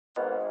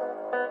Yeah.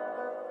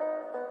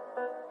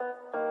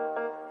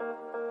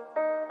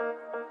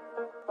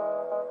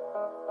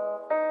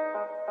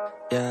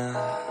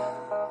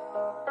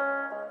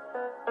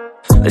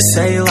 They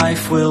say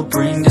life will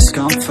bring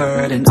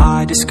discomfort, and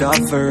I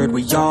discovered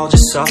we all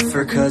just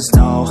suffer, 'cause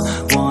no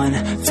one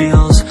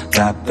feels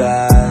that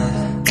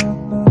bad.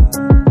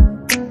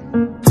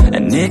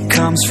 And it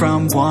comes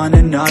from one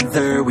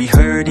another. We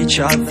hurt each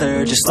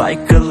other just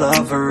like a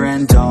lover,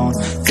 and don't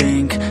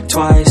think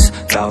twice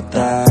about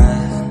that.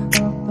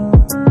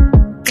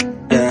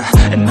 Yeah,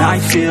 and I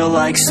feel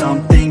like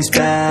something's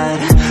bad,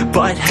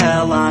 but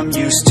hell, I'm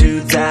used to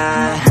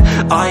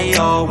that. I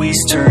always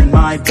turn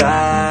my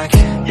back,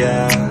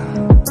 yeah.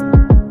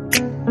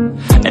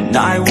 And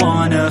I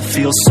wanna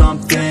feel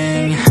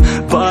something,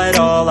 but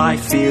all I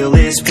feel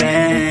is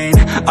pain.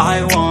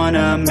 I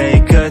wanna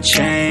make a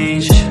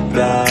change,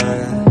 but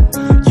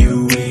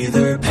you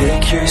either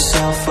pick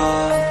yourself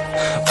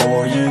up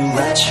or you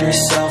let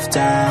yourself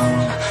down.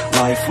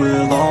 Life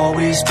will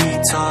always be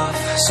tough,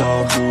 so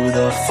who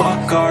the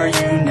fuck are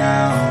you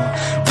now?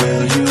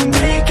 Will you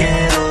make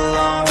it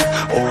alone,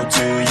 or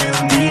do you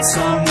need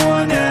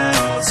someone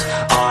else?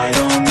 I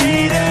don't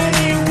need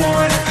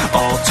anyone,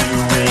 I'll do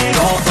it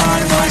all by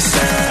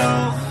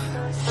myself.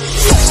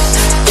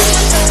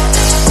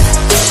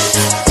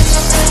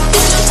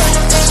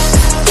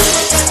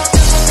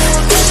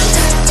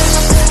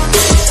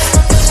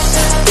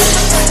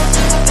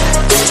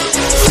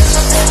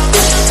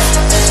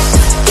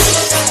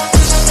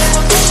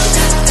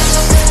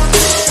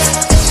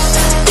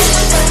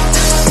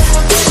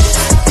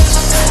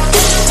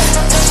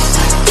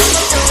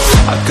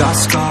 Got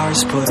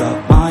scars, put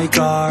up my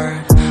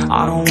guard.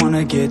 I don't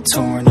wanna get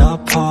torn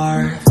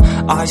apart.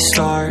 I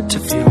start to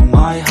feel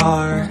my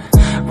heart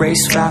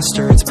race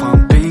faster, it's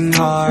pumping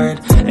hard.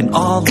 And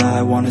all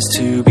I want is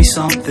to be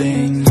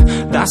something.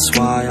 That's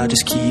why I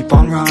just keep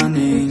on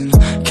running.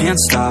 Can't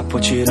stop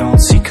what you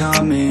don't see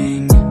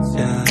coming.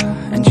 Yeah,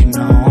 and you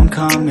know I'm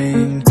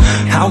coming.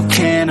 How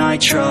can I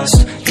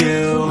trust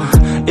you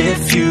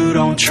if you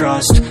don't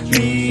trust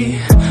me?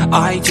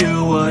 I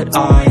do what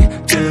I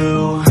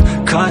do,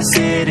 'cause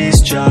it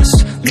is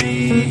just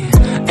me,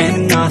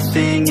 and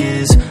nothing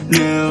is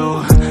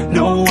new.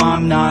 No,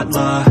 I'm not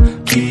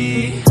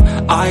lucky.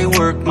 I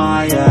work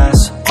my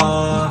ass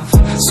off,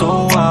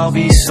 so I'll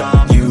be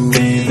some. You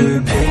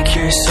either pick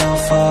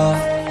yourself up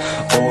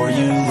or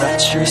you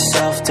let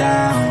yourself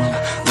down.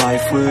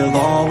 Life will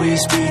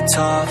always be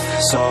tough,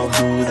 so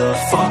who the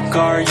fuck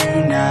are you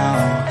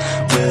now?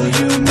 Will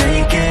you make